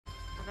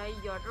这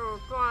叶子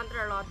装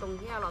点了，冬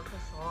天了可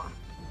少。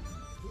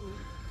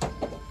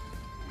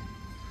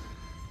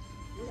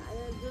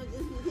这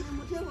目前没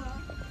车嘛，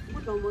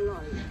没着没落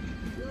的，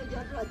有叶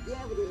子点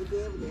不得，点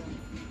不得。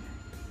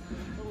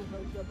都说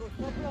叶子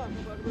说不了，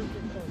说这个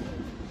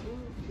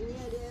今年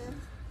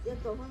的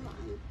豆粉嘛，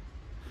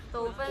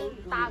豆粉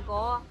打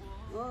糕。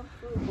哦，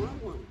都是光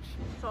光。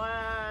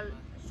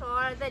烧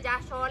在家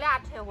烧2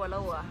柴火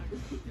了我。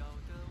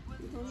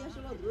你从前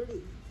烧了堆的。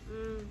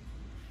嗯。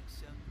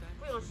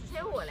不用使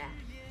柴火了。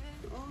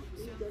哦，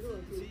你这个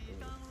对。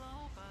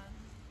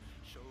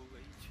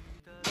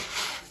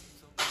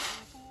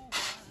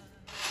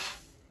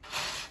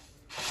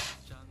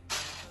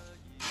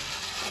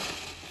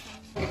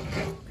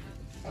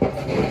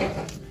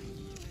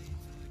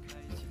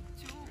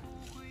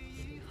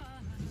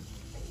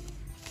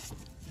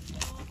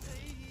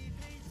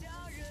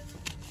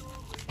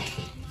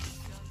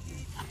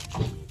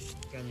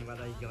赶紧把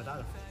它摇大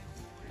了，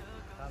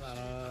打大了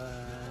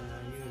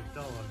有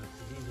找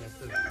今天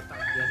是大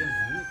节正空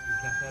，1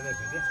天300块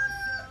钱。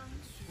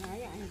哎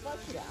呀，你别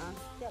去了啊！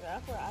这点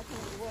活儿挺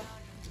多，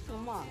挺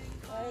忙。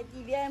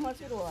地边也没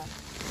事多，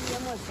地也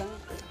没整，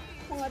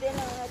碰个点那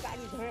炸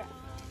鸡腿儿，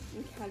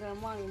你看这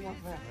忙的没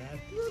法儿。哎，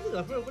这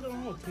个活儿不能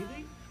往后推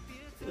推。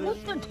我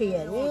不推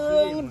呀，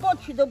你别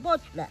去都别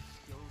去了。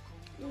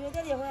你说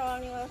这地方儿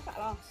那个啥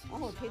了，往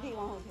后推。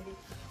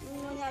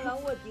人家老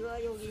我几个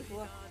又跟你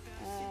说，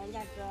人家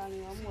这那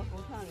个没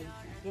收场的，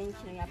给你去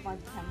人家帮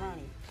地看忙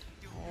的，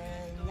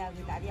人家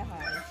给打电话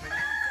来说，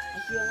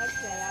希望俺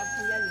去了，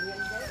碰见你，人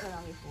家这样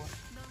给说。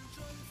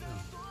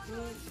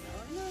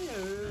那要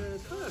是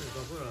他这个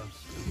活儿，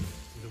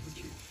你都不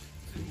去。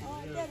哦，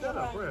这个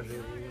活儿是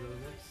推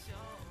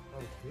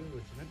我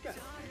只能干。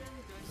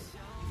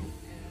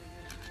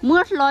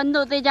没事了，你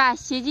都在家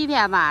歇几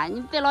天吧，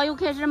你别老又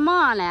开始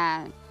忙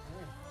了。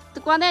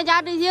光在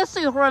家这些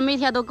碎活每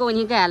天都够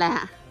你干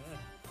了。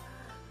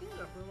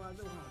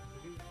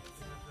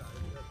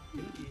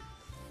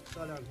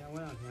早2天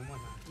晚2天没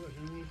啥，要是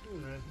你住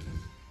那，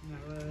那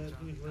个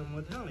跟你说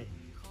没糖的，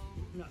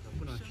那都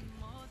不能吃。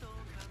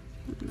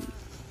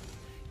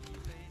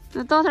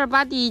那到头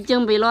把地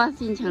整背了，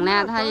心情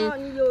了，他你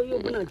又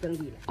不能整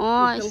地了。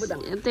哦，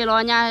对了，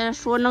人家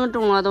说能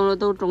种了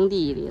都种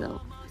地里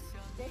头。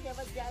这些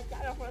把家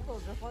的活都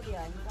是好的，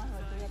你光说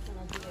今天挣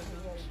了几百块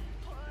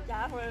钱，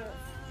家活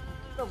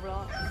做不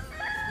了，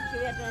一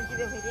个月挣几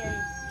百块钱，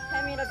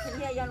还没到春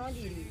天养种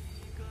地里，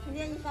春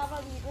天你啥把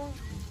地种，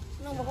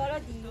弄不好了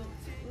地，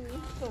你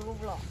收入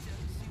不了。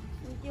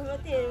你就说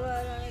对说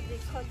这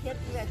靠铁住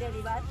在这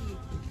里把地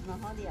弄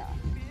好的。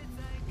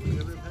这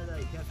边排在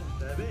1天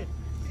300，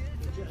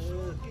这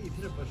给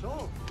的不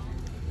少，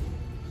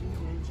今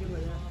天几个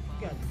人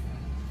干的。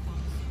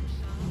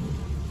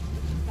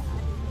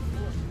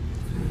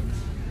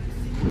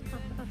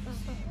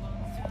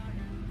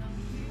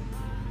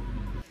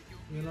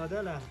你老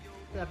在了，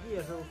在毕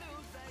业时候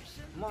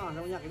忙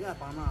着，人家给咱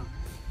帮忙，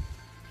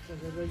这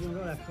用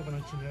着了可不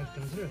能去那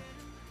争气，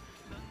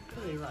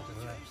可得有点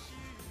整了，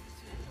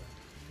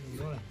用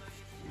着了。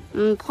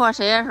破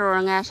山的时候，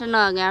俺婶子、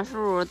俺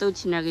叔都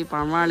去那给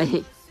帮忙嘞。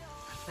你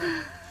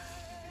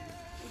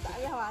打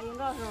电话用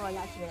着时候人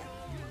家去，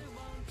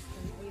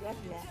一边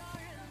去，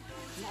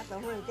人家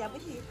等会儿再不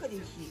去可得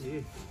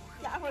去。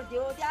家活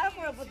丢，家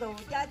活不走，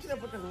家去了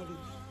不挣也得去。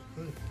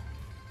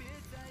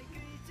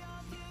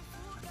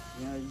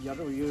要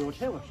这有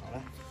柴火少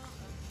了。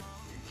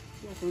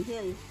要冬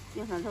天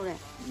用上头嘞，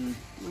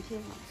没柴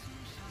火，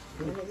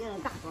这也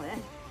大高嘞。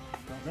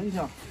真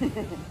香。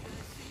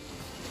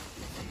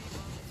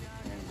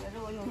这是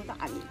我用大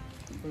的。